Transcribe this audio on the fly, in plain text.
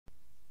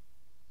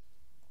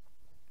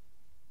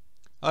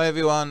Hi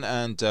everyone,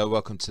 and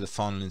welcome to the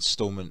final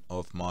instalment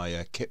of my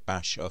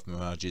Kitbash of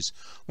Mirage's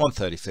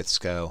 1/35th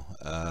scale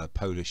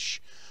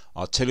Polish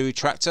artillery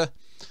tractor.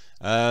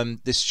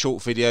 This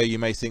short video, you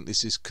may think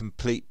this is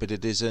complete, but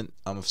it isn't.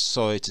 I'm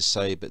sorry to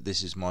say, but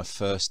this is my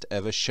first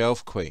ever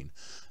shelf queen.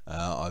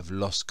 I've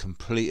lost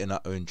complete and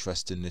utter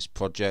interest in this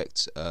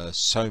project.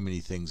 So many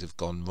things have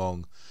gone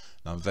wrong,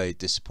 and I'm very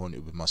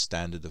disappointed with my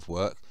standard of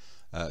work.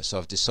 So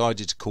I've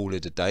decided to call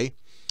it a day.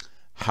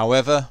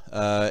 However,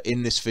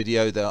 in this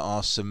video there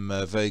are some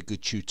very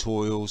good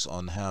tutorials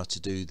on how to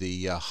do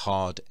the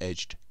hard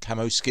edged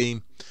camo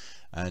scheme,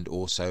 and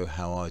also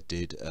how I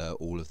did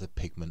all of the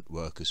pigment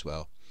work as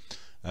well.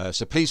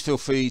 So please feel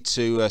free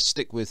to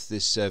stick with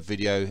this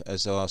video,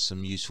 as there are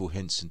some useful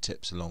hints and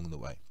tips along the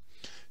way.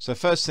 So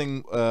first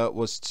thing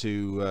was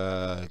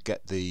to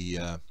get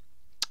the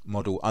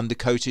model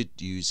undercoated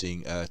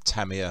using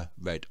Tamiya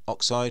red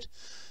oxide.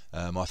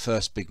 My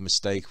first big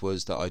mistake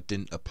was that I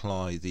didn't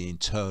apply the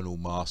internal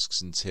masks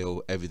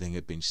until everything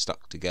had been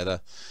stuck together,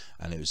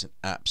 and it was an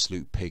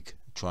absolute pig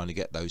trying to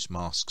get those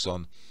masks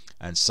on,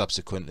 and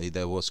subsequently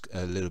there was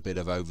a little bit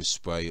of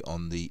overspray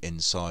on the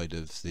inside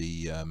of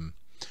the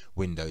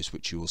windows,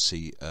 which you will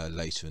see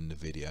later in the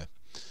video.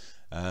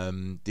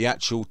 The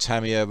actual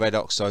Tamiya red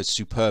oxide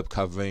superb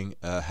covering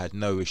had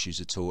no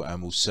issues at all,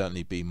 and will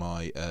certainly be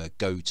my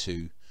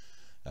go-to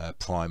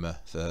primer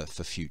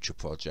for future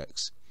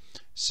projects.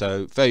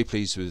 So very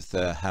pleased with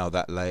how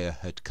that layer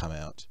had come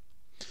out.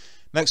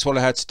 Next, what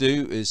I had to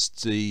do is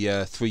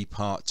the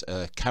three-part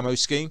camo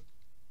scheme.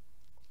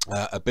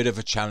 A bit of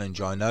a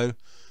challenge, I know,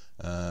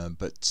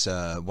 but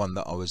one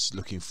that I was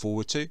looking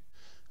forward to.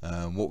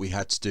 What we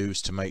had to do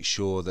is to make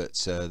sure that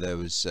there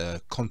was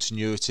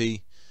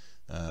continuity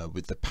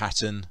with the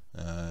pattern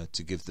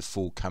to give the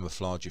full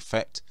camouflage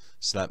effect.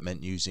 So that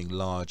meant using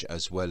large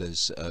as well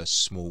as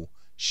small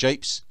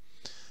shapes.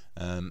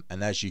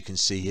 And as you can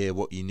see here,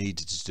 what you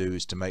needed to do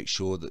is to make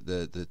sure that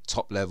the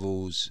top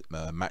levels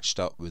matched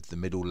up with the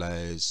middle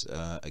layers,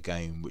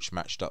 again, which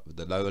matched up with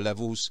the lower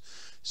levels,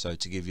 so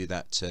to give you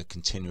that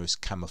continuous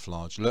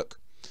camouflage look.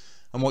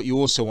 And what you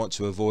also want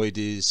to avoid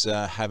is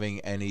having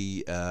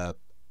any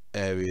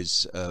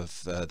areas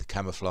of the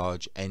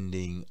camouflage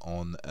ending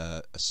on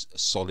a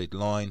solid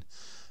line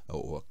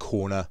or a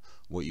corner.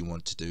 What you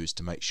want to do is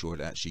to make sure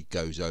it actually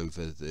goes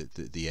over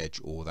the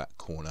edge or that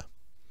corner.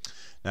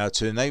 Now,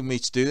 to enable me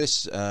to do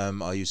this,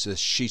 I used a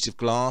sheet of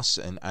glass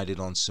and added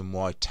on some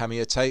white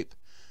Tamiya tape,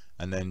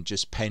 and then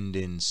just penned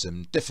in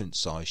some different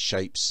size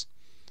shapes,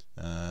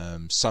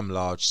 some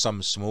large,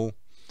 some small,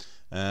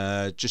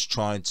 just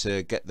trying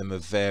to get them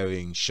of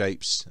varying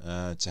shapes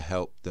to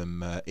help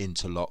them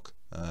interlock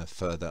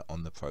further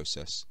on the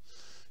process.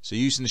 So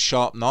using the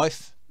sharp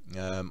knife,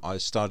 I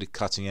started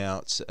cutting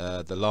out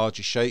the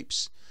larger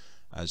shapes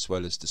as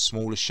well as the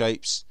smaller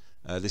shapes.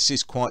 This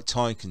is quite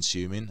time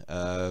consuming,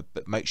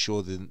 but make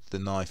sure that the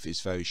knife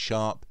is very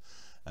sharp,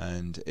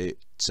 and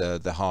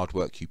the hard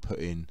work you put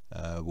in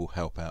will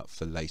help out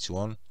for later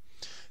on.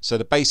 So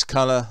the base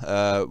color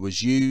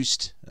was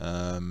used,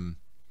 and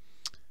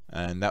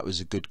that was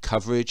a good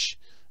coverage,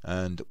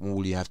 and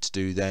all you have to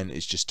do then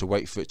is just to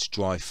wait for it to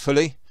dry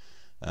fully,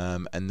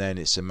 and then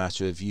it's a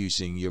matter of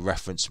using your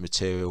reference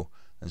material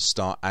and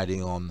start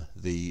adding on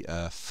the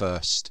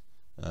first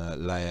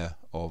layer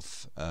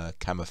of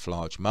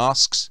camouflage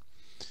masks.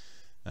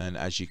 And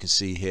as you can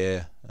see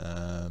here,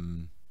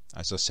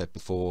 as I said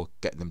before,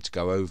 get them to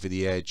go over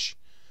the edge.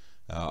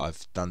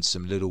 I've done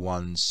some little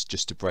ones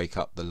just to break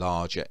up the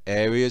larger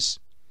areas,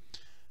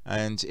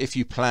 and if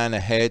you plan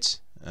ahead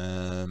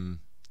and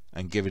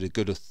give it a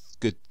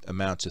good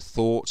amount of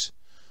thought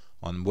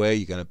on where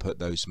you're going to put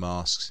those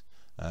masks,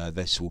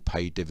 this will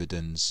pay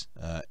dividends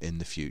in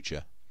the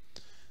future.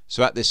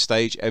 So at this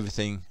stage,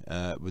 everything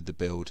with the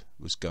build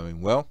was going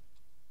well.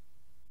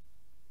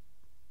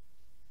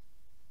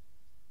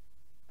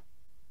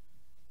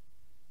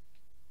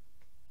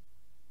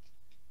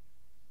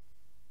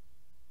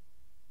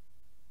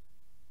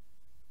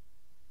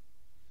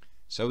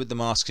 So with the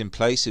masks in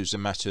place, it was a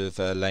matter of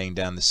laying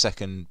down the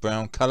second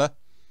brown colour,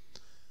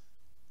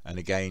 and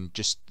again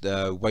just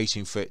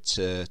waiting for it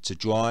to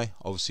dry.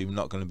 Obviously we're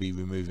not going to be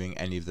removing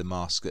any of the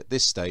mask at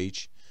this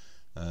stage,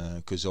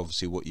 because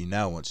obviously what you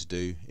now want to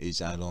do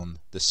is add on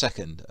the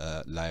second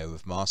layer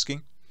of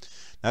masking.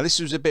 Now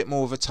this was a bit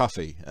more of a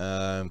toughie,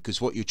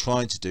 because what you're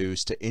trying to do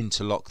is to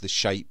interlock the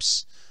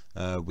shapes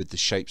with the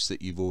shapes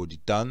that you've already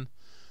done.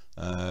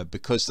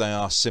 Because they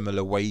are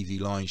similar wavy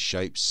line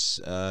shapes,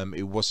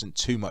 it wasn't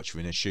too much of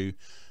an issue,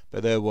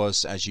 but there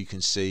was, as you can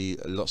see,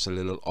 lots of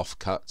little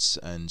offcuts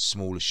and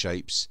smaller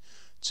shapes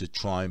to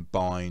try and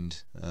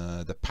bind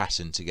the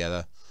pattern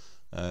together,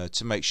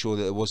 to make sure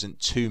that there wasn't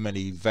too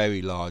many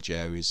very large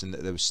areas, and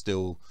that there was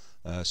still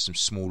some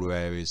smaller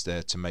areas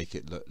there to make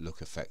it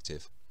look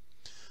effective.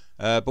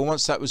 But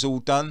once that was all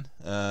done,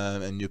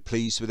 and you're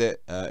pleased with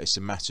it, it's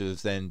a matter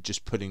of then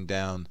just putting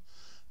down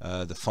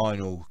the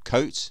final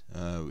coat,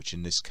 which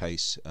in this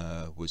case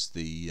was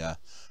the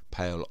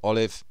pale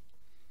olive,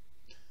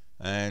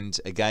 and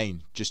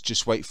again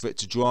just wait for it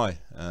to dry,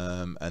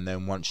 and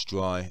then once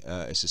dry,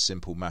 it's a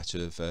simple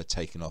matter of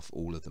taking off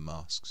all of the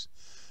masks.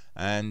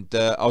 And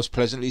I was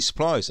pleasantly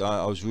surprised.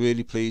 I was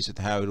really pleased with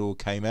how it all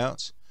came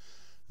out.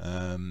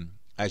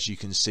 As you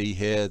can see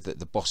here, that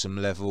the bottom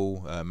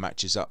level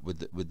matches up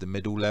with the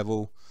middle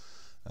level,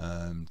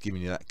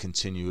 giving you that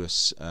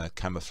continuous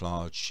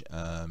camouflage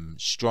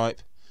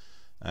stripe.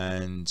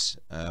 And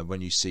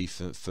when you see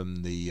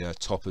from the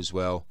top as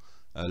well,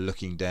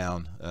 looking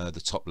down,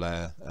 the top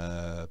layer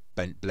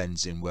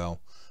blends in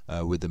well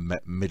with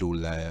the middle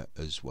layer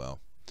as well.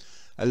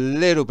 A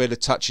little bit of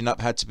touching up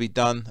had to be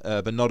done,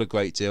 but not a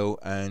great deal.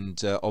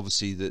 And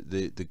obviously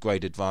the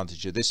great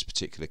advantage of this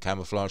particular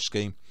camouflage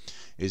scheme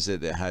is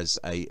that it has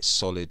a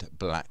solid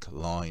black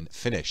line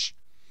finish.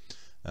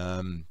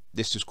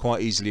 This was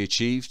quite easily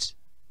achieved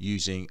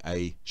using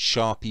a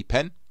Sharpie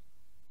pen.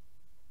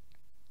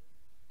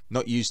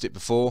 Not used it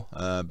before,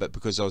 but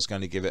because I was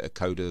going to give it a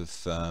coat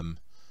of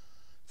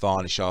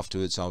varnish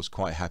afterwards, I was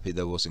quite happy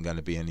there wasn't going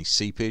to be any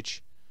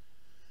seepage.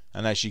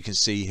 And as you can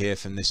see here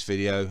from this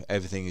video,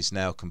 everything is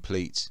now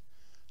complete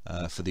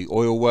for the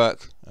oil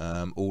work.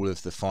 All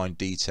of the fine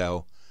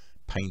detail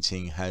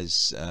painting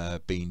has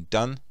been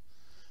done.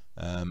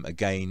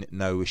 Again,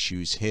 no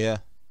issues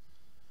here.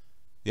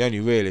 The only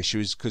real issue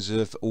is because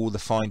of all the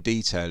fine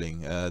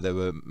detailing. There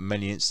were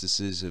many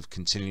instances of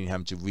continually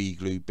having to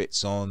re-glue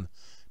bits on,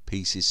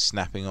 pieces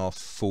snapping off,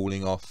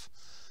 falling off,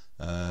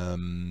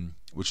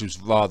 which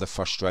was rather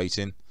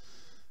frustrating.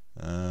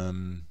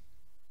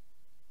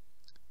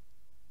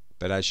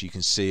 But as you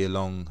can see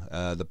along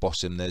the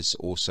bottom, there's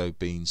also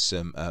been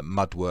some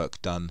mud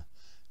work done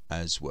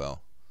as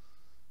well.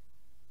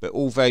 But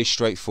all very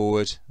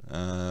straightforward,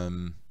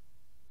 and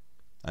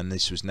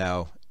this was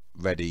now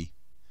ready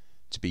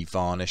to be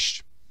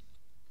varnished.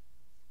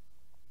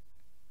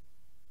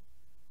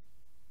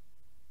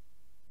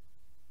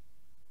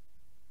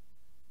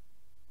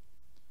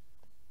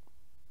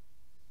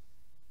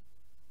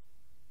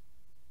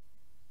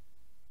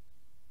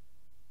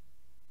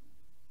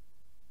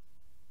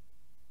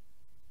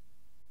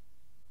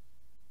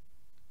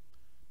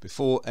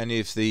 Before any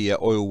of the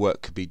oil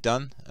work could be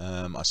done,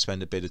 I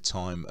spent a bit of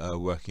time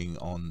working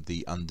on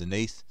the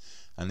underneath,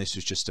 and this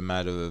was just a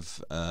matter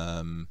of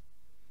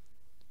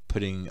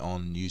putting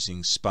on,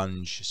 using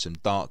sponge, some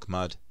dark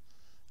mud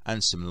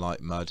and some light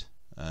mud,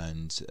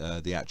 and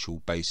the actual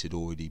base had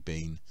already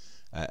been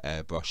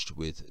airbrushed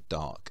with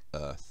dark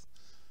earth.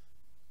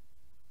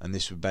 And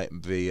this would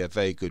be a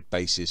very good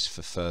basis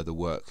for further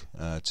work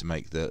to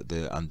make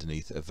the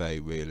underneath a very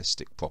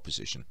realistic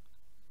proposition.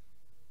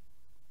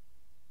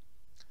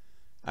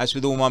 As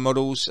with all my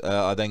models,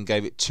 I then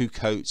gave it 2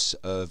 coats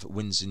of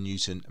Winsor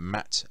Newton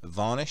matte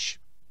varnish,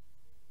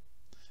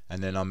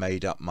 and then I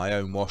made up my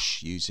own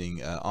wash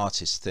using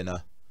artist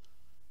thinner.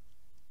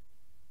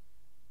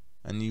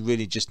 And you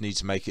really just need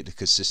to make it the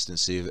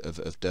consistency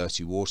of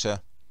dirty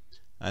water,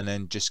 and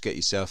then just get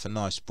yourself a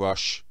nice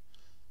brush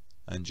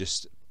and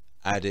just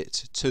add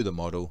it to the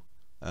model,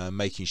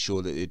 making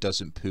sure that it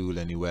doesn't pool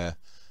anywhere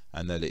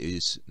and that it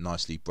is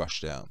nicely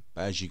brushed out.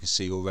 But as you can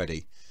see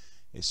already,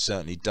 it's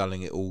certainly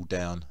dulling it all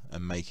down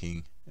and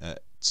making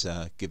it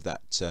give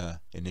that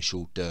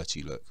initial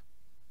dirty look.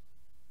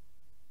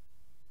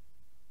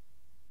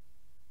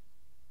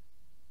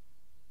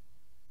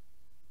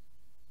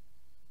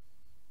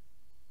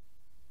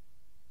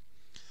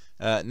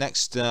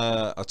 Next,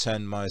 I'll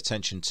turn my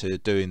attention to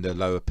doing the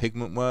lower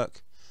pigment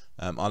work.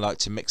 I like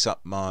to mix up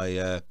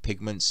my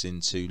pigments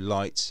into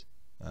light,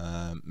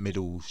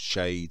 middle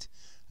shade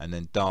and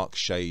then dark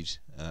shade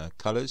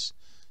colours.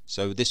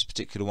 So this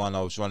particular one,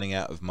 I was running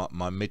out of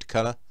my mid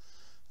colour.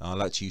 I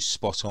like to use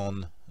spot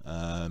on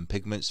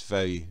pigments,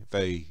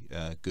 very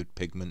good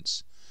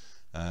pigments.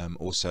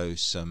 Also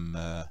some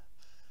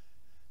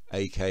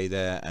AK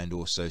there, and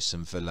also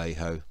some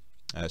Vallejo.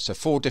 So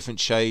 4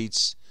 different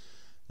shades,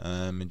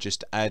 and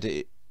just add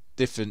it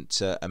different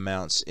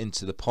amounts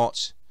into the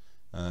pot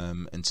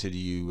until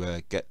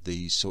you get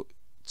the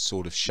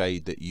sort of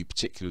shade that you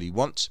particularly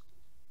want.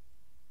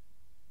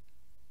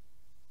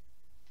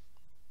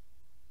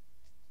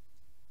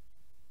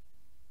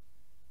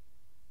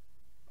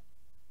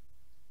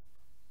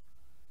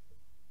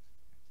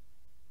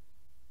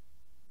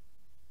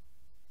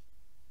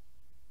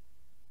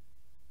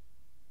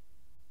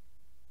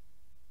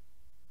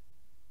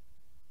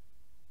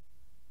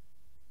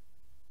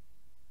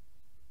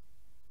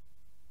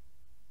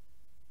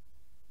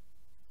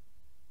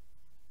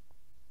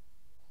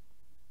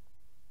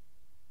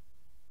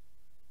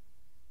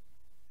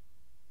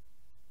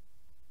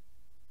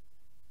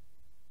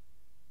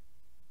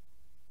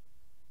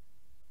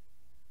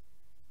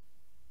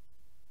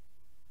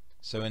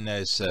 So in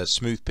there's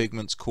smooth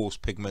pigments, coarse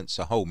pigments,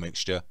 a whole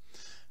mixture,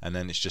 and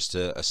then it's just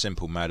a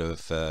simple matter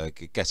of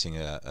getting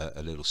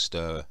a little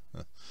stir.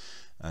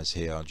 As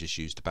here, I'll just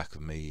use the back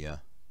of my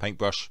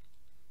paintbrush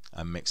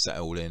and mix that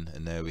all in,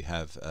 and there we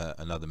have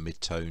another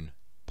mid-tone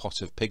pot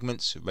of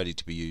pigments ready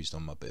to be used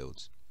on my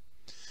builds.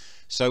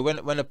 So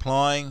when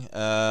applying,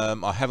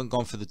 I haven't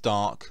gone for the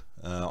dark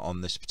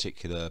on this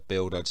particular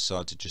build, I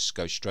decided to just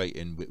go straight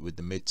in with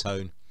the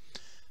mid-tone,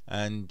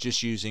 and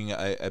just using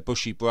a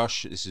bushy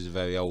brush. This is a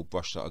very old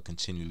brush that I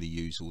continually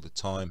use all the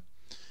time.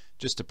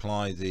 Just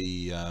apply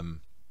the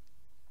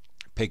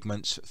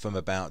pigments from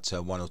about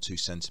 1 or 2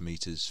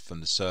 centimeters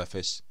from the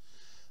surface,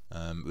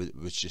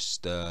 with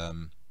just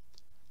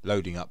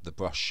loading up the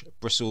brush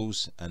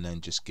bristles, and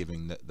then just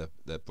giving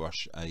the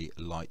brush a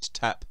light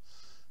tap,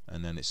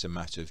 and then it's a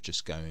matter of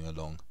just going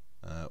along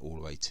all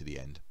the way to the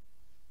end.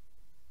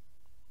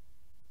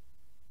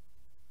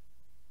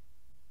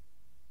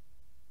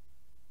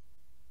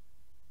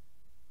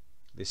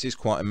 This is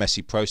quite a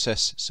messy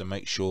process, so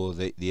make sure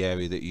that the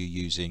area that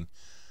you're using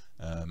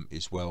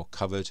is well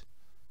covered.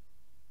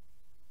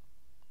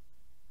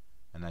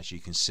 And as you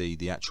can see,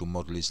 the actual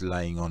model is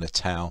laying on a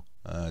towel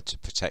to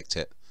protect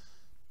it,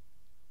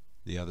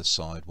 the other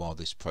side, while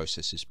this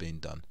process is being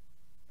done.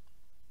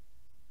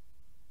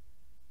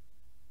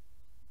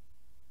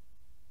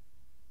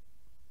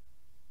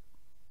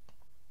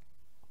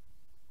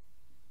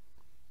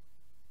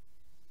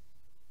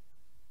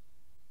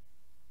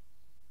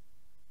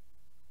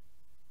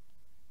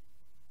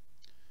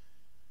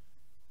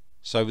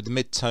 So with the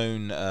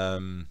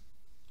mid-tone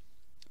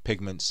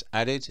pigments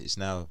added, it's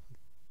now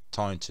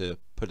time to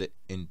put it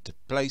into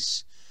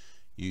place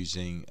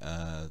using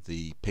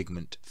the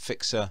pigment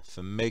fixer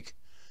from MIG.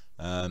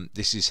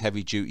 This is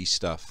heavy duty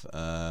stuff.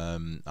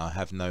 I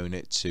have known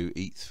it to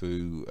eat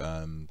through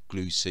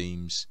glue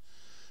seams,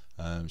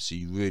 so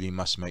you really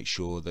must make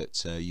sure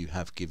that you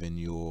have given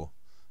your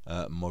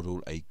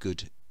model a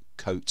good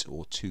coat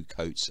or 2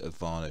 coats of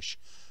varnish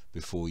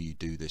before you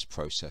do this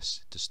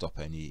process, to stop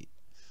any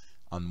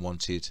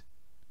unwanted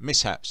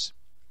mishaps.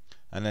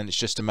 And then it's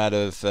just a matter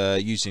of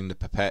using the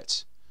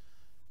pipette,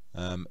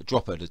 a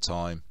drop at a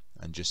time,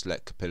 and just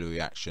let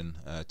capillary action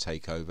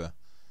take over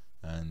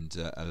and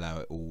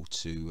allow it all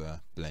to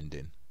blend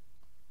in.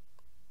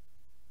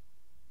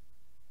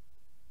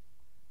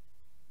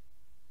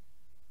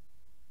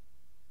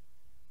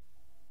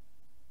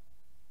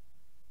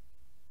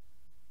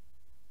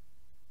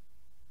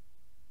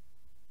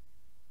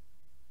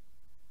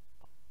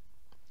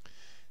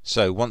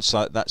 So once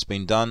that's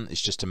been done,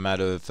 it's just a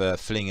matter of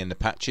filling in the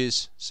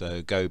patches.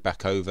 So go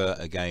back over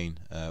again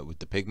with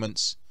the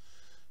pigments,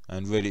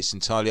 and really it's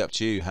entirely up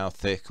to you how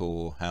thick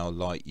or how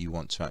light you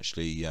want to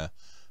actually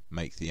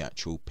make the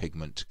actual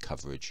pigment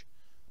coverage.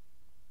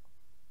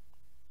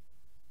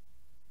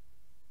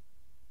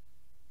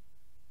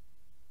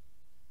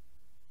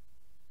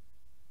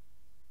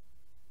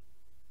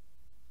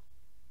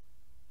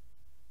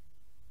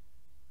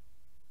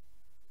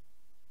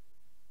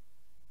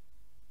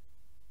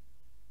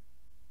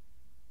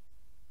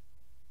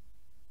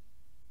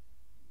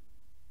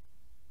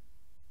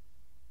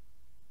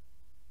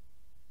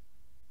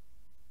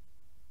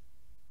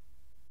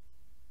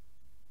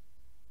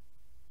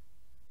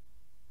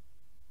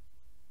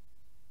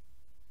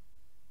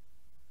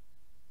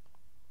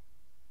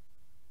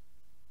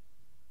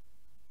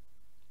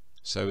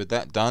 So with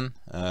that done,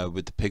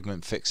 with the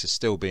pigment fixer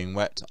still being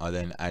wet, I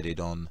then added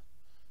on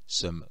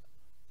some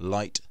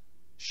light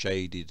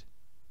shaded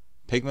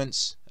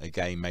pigments,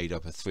 again made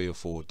up of 3 or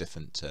 4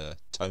 different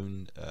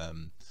tone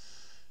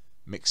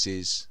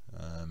mixes,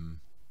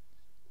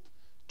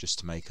 just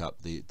to make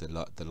up the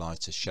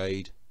lighter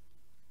shade.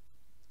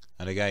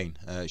 And again,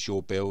 it's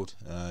your build,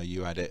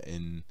 you add it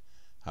in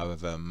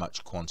however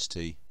much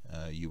quantity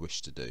you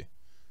wish to do.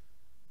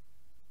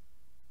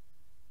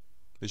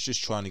 It's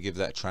just trying to give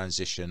that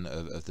transition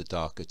of the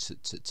darker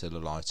to the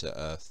lighter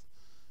earth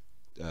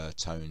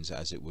tones,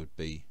 as it would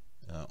be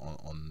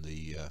on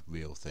the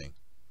real thing.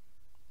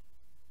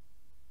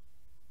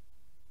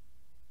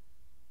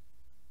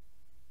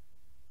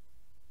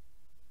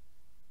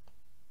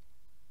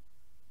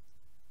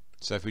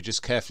 So if we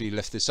just carefully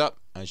lift this up,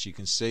 as you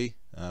can see,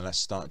 that's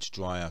starting to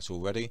dry out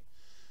already.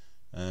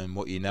 And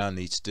what you now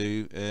need to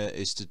do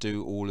is to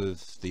do all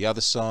of the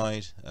other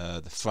side,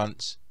 the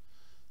front,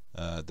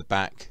 the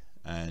back,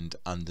 and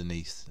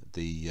underneath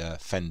the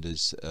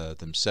fenders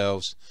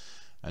themselves,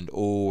 and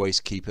always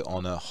keep it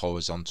on a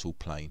horizontal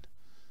plane,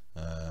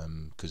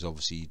 because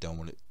obviously you don't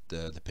want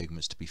the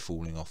pigments to be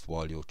falling off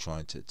while you're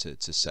trying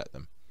to set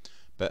them.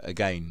 But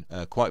again,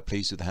 quite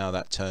pleased with how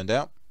that turned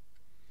out.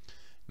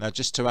 Now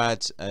just to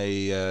add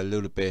a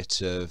little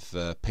bit of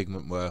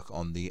pigment work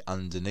on the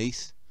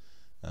underneath,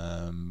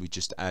 we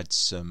just add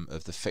some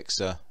of the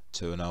fixer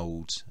to an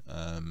old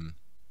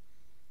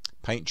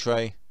paint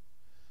tray,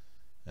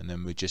 and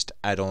then we just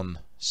add on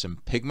some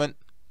pigment.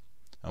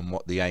 And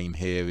what the aim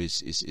here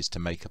is to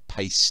make a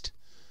paste,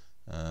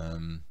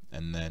 and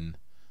then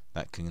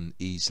that can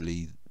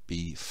easily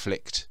be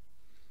flicked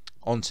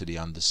onto the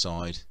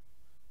underside,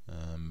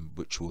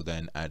 which will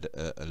then add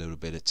a little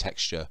bit of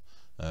texture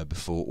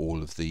before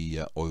all of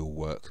the oil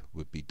work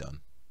would be done.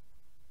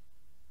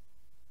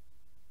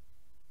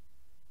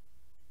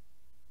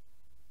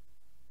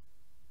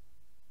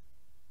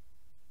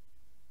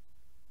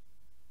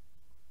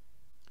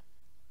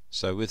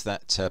 So with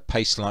that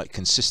paste-like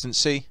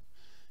consistency,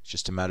 it's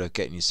just a matter of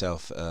getting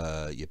yourself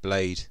your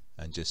blade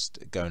and just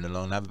going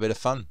along and have a bit of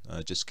fun.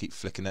 Just keep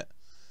flicking it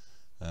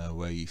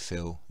where you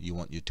feel you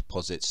want your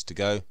deposits to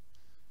go.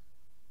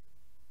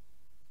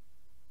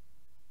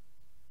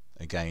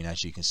 Again,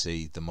 as you can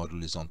see, the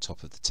model is on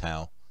top of the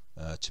towel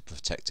to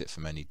protect it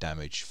from any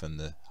damage from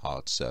the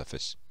hard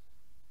surface.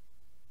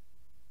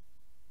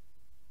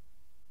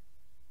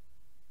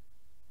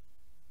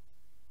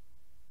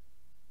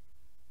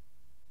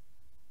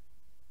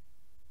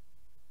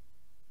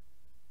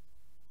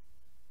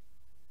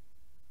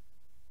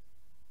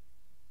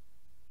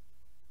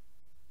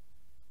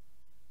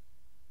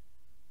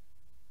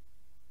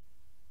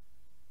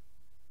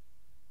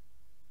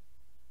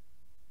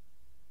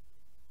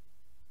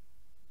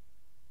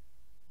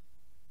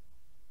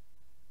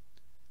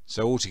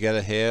 So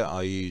altogether here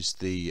I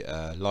used the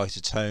lighter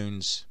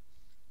tones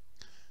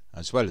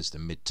as well as the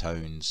mid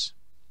tones,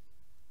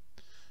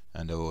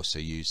 and I also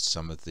used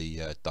some of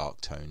the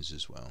dark tones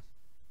as well.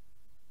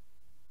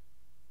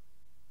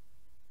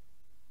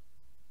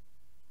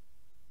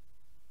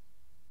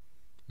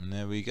 And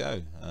there we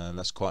go.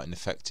 That's quite an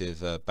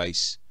effective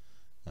base,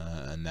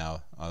 and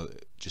now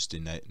just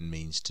in that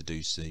means to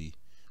do the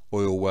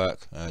oil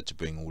work to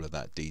bring all of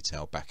that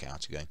detail back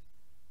out again.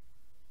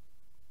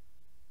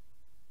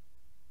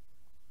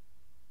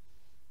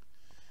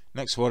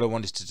 Next, what I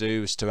wanted to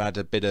do was to add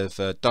a bit of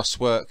dust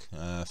work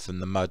from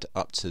the mud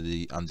up to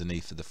the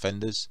underneath of the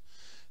fenders.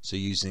 So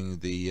using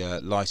the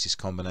lightest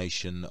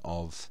combination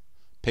of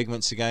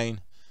pigments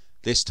again.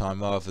 This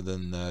time, rather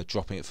than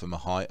dropping it from a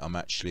height, I'm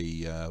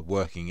actually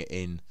working it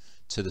in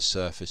to the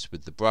surface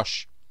with the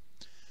brush,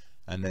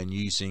 and then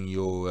using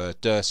your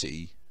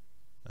dirty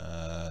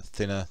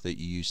thinner that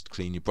you use to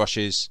clean your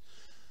brushes.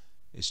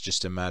 It's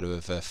just a matter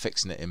of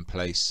fixing it in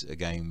place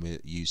again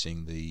with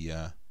using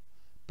the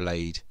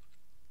blade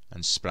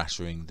and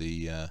splattering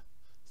the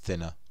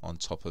thinner on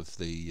top of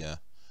the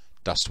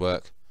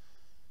dustwork,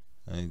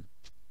 and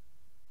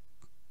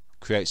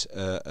creates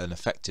an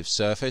effective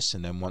surface.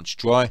 And then once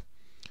dry,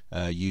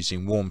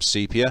 using warm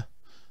sepia,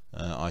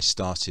 I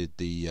started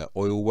the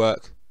oil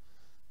work.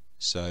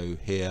 So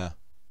here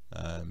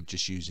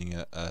just using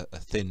a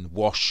thin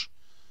wash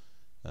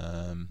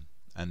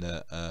and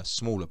a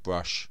smaller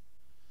brush.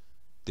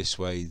 This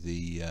way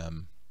the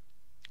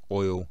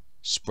oil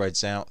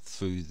spreads out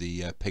through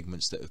the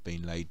pigments that have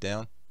been laid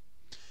down,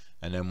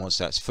 and then once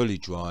that's fully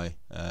dry,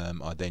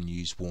 I then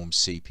use warm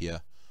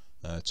sepia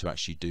to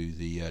actually do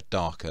the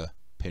darker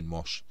pin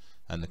wash,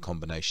 and the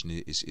combination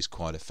is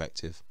quite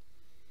effective.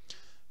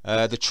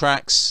 The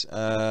tracks,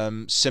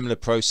 similar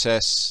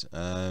process,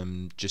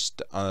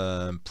 just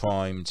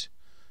primed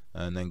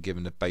and then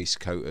given a base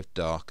coat of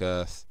dark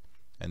earth,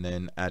 and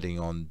then adding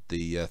on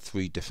the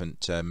 3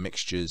 different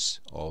mixtures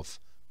of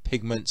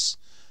pigments.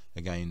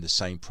 Again, the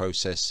same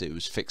process. It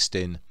was fixed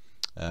in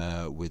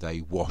with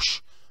a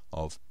wash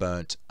of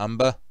burnt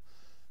umber,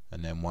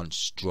 and then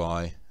once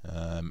dry,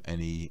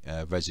 any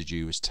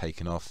residue was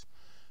taken off.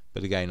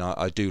 But again,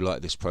 I do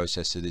like this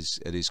process. It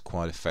is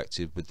quite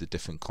effective with the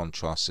different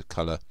contrasts of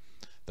colour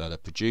that are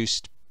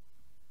produced.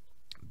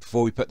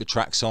 Before we put the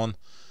tracks on,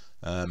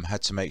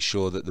 had to make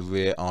sure that the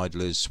rear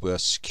idlers were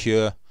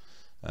secure,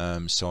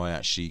 so I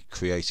actually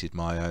created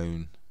my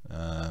own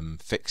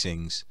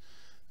fixings,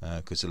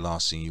 because the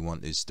last thing you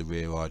want is the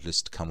rear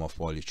idlers to come off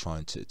while you're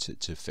trying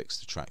to fix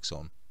the tracks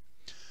on.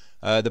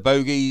 The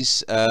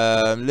bogies,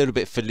 a little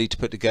bit fiddly to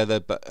put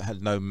together, but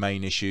had no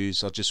main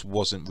issues. I just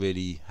wasn't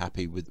really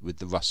happy with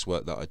the rust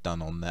work that I'd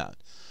done on that.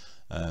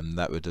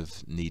 That would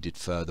have needed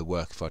further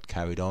work if I'd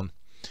carried on.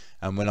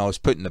 And when I was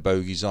putting the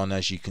bogies on,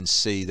 as you can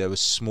see, there were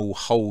small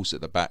holes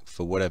at the back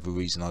for whatever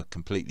reason I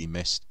completely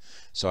missed.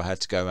 So I had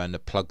to go around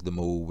and plug them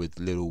all with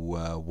little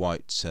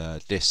white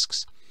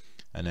discs,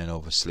 and then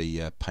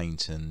obviously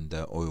paint and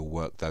oil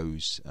work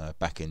those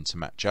back in to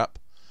match up.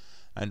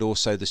 And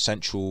also the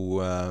central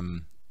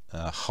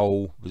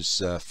hole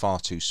was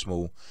far too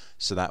small,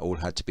 so that all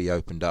had to be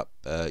opened up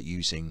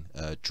using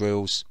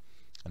drills.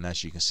 And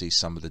as you can see,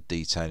 some of the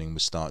detailing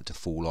was starting to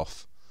fall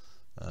off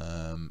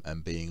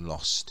and being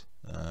lost,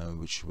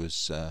 which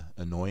was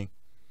annoying.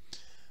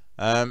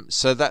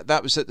 So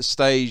that was at the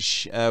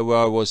stage where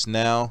I was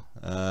now.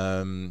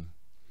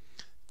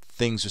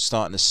 Things were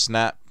starting to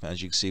snap.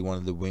 As you can see, one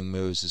of the wing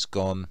mirrors is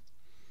gone.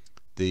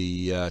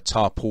 The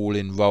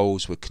tarpaulin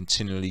rolls were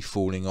continually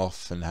falling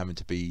off and having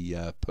to be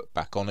put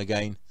back on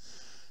again.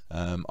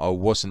 I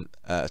wasn't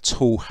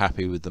at all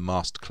happy with the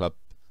Master Club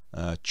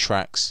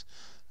tracks.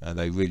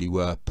 They really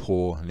were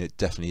poor, and it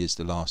definitely is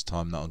the last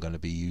time that I'm going to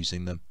be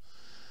using them.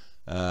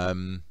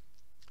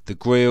 The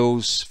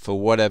grills, for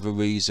whatever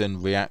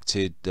reason,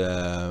 reacted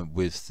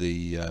with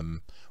the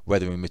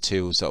weathering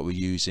materials that we're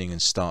using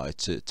and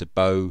started to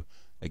bow.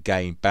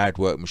 Again, bad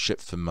workmanship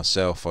from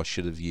myself. I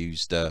should have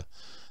used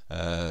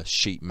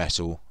sheet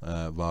metal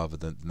rather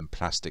than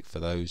plastic for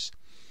those.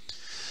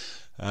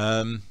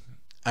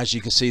 As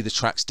you can see, the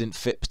tracks didn't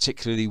fit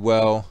particularly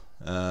well.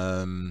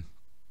 I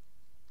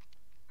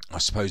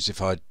suppose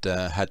if I'd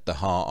had the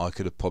heart, I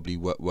could have probably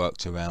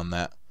worked around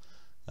that.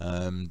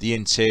 The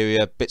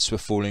interior bits were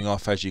falling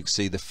off. As you can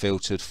see, the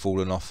filter had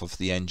fallen off of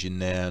the engine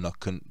there, and I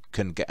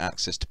couldn't get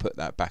access to put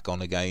that back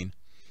on again.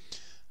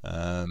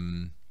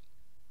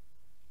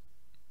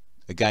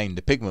 Again,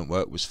 the pigment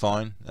work was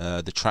fine.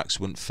 The tracks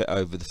wouldn't fit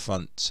over the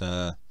front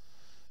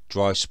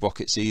drive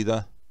sprockets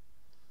either.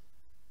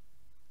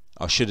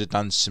 I should have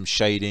done some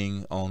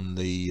shading on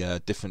the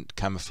different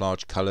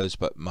camouflage colours,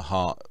 but my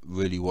heart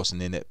really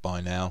wasn't in it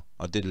by now.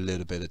 I did a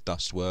little bit of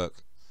dust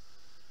work.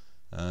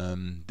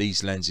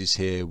 These lenses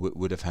here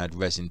would have had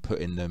resin put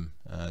in them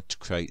to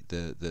create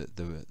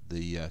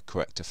the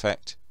correct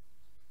effect.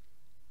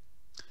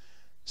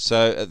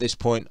 So at this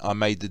point I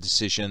made the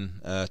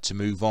decision to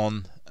move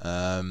on,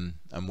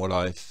 and what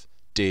I've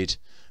did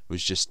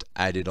was just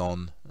added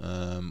on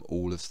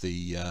all of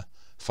the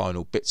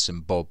final bits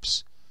and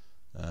bobs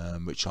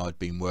which I'd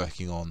been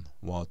working on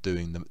while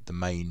doing the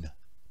main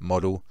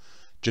model,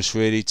 just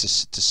really to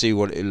see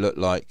what it looked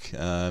like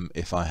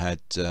if I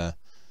had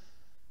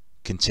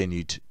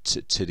continued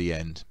to the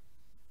end.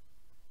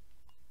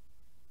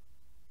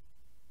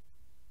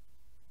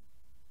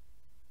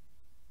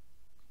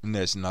 And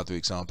there's another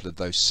example of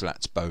those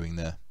slats bowing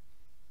there.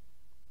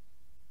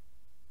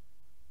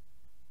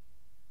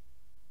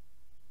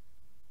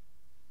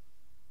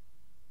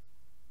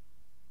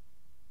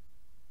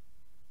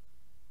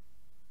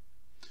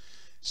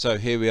 So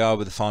here we are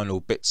with the final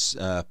bits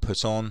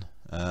put on.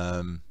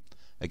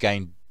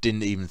 Again,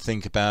 didn't even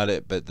think about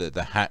it, but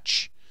the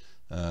hatch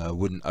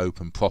wouldn't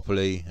open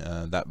properly.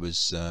 That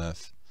was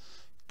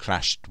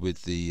clashed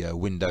with the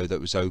window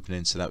that was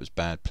opening, so that was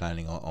bad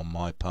planning on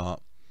my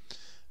part.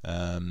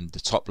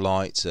 The top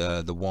light,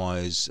 the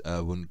wires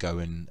wouldn't go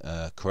in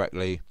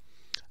correctly,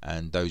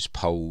 and those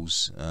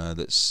poles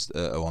that's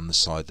on the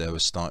side there were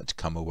starting to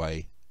come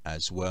away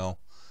as well.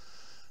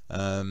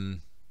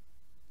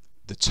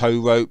 The tow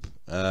rope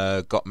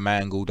got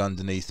mangled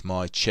underneath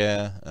my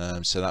chair,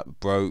 so that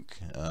broke,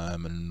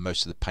 and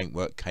most of the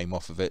paintwork came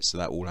off of it, so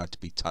that all had to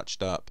be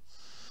touched up,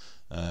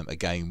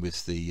 again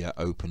with the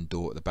open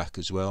door at the back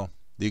as well.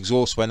 The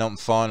exhaust went on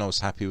fine, I was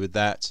happy with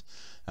that,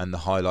 and the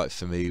highlight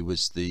for me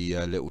was the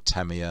little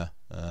Tamiya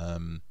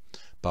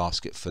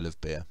basket full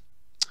of beer.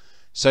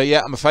 So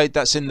yeah, I'm afraid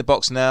that's in the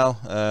box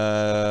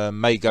now.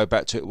 May go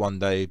back to it one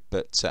day,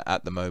 but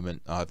at the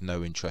moment I have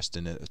no interest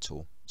in it at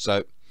all.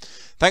 So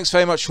thanks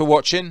very much for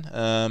watching.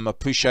 I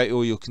appreciate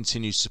all your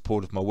continued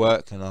support of my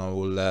work, and I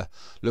will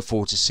look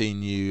forward to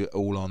seeing you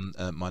all on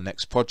my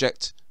next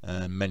project.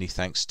 Many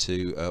thanks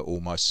to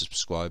all my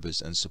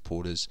subscribers and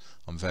supporters.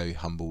 I'm very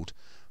humbled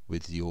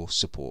with your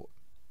support.